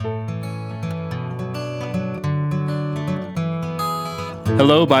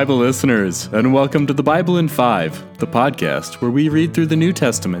Hello, Bible listeners, and welcome to the Bible in 5, the podcast where we read through the New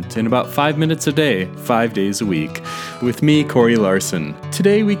Testament in about 5 minutes a day, 5 days a week, with me, Corey Larson.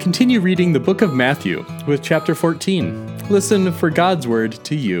 Today we continue reading the book of Matthew with chapter 14. Listen for God's word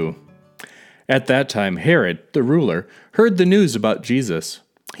to you. At that time, Herod, the ruler, heard the news about Jesus.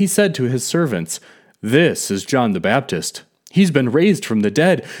 He said to his servants, "This is John the Baptist. He's been raised from the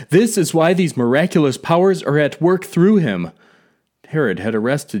dead. This is why these miraculous powers are at work through him." Herod had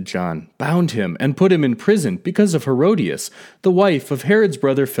arrested John, bound him, and put him in prison because of Herodias, the wife of Herod's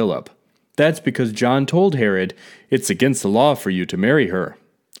brother Philip. That's because John told Herod, "It's against the law for you to marry her."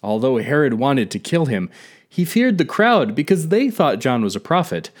 Although Herod wanted to kill him, he feared the crowd because they thought John was a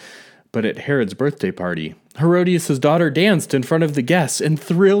prophet. But at Herod's birthday party, Herodias' daughter danced in front of the guests and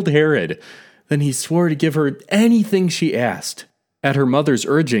thrilled Herod. Then he swore to give her anything she asked. At her mother's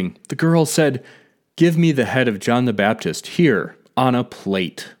urging, the girl said, "Give me the head of John the Baptist here, on a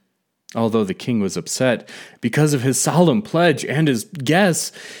plate." Although the king was upset because of his solemn pledge and his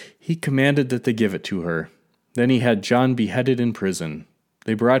guess, he commanded that they give it to her. Then he had John beheaded in prison.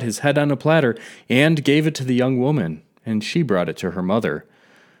 They brought his head on a platter and gave it to the young woman, and she brought it to her mother.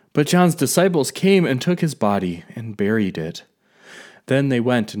 But John's disciples came and took his body and buried it. Then they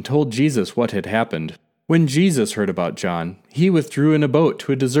went and told Jesus what had happened. When Jesus heard about John, he withdrew in a boat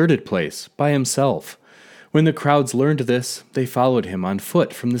to a deserted place by himself. When the crowds learned this, they followed him on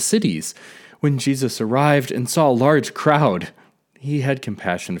foot from the cities. When Jesus arrived and saw a large crowd, he had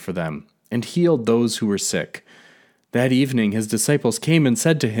compassion for them and healed those who were sick. That evening his disciples came and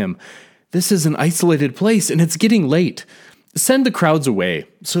said to him, "This is an isolated place and it's getting late. Send the crowds away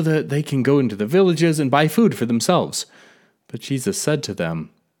so that they can go into the villages and buy food for themselves." But Jesus said to them,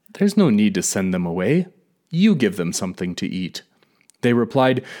 "There's no need to send them away. You give them something to eat." They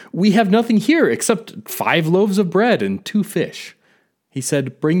replied, "We have nothing here except 5 loaves of bread and 2 fish. He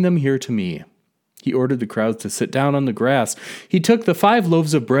said, "Bring them here to me." He ordered the crowds to sit down on the grass. He took the 5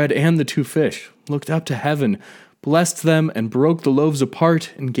 loaves of bread and the 2 fish, looked up to heaven, blessed them, and broke the loaves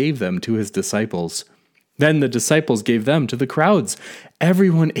apart and gave them to his disciples. Then the disciples gave them to the crowds.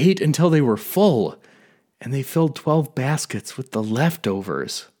 Everyone ate until they were full, and they filled 12 baskets with the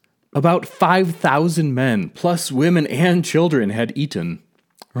leftovers. About 5,000 men, plus women and children, had eaten.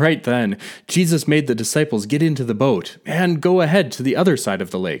 Right then, Jesus made the disciples get into the boat and go ahead to the other side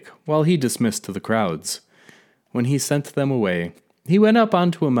of the lake, while he dismissed the crowds. When he sent them away, he went up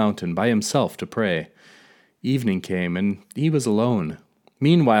onto a mountain by himself to pray. Evening came, and he was alone.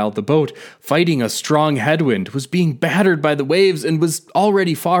 Meanwhile, the boat, fighting a strong headwind, was being battered by the waves and was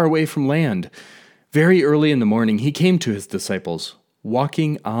already far away from land. Very early in the morning, he came to his disciples,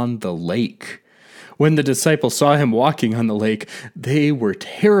 walking on the lake. When the disciples saw him walking on the lake, they were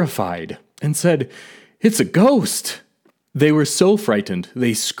terrified and said, "It's a ghost." They were so frightened,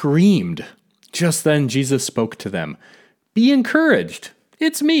 they screamed. Just then Jesus spoke to them. "Be encouraged.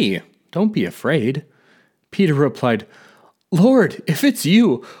 It's me. Don't be afraid." Peter replied, "Lord, if it's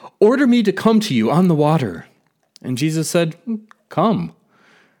you, order me to come to you on the water." And Jesus said, "Come."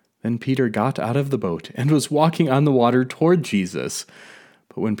 Then Peter got out of the boat and was walking on the water toward Jesus.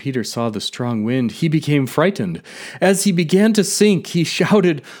 But when Peter saw the strong wind, he became frightened. As he began to sink, he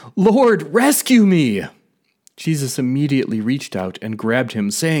shouted, "Lord, rescue me!" Jesus immediately reached out and grabbed him,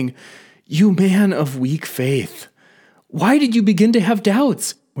 saying, "You man of weak faith, why did you begin to have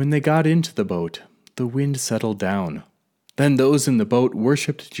doubts?" When they got into the boat, the wind settled down. Then those in the boat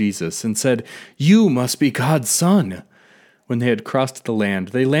worshipped Jesus and said, "You must be God's son." When they had crossed the land,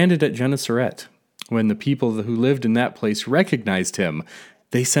 they landed at Gennesaret. When the people who lived in that place recognized him,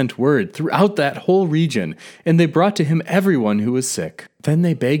 they sent word throughout that whole region, and they brought to him everyone who was sick. Then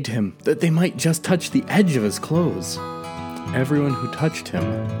they begged him that they might just touch the edge of his clothes. Everyone who touched him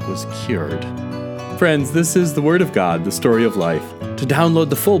was cured. Friends, this is the Word of God, the story of life. To download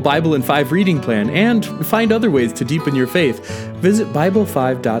the full Bible in 5 reading plan and find other ways to deepen your faith, visit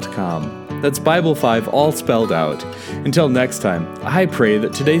Bible5.com. That's Bible 5 all spelled out. Until next time, I pray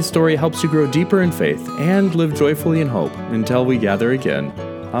that today's story helps you grow deeper in faith and live joyfully in hope until we gather again.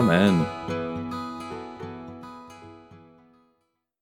 Amen.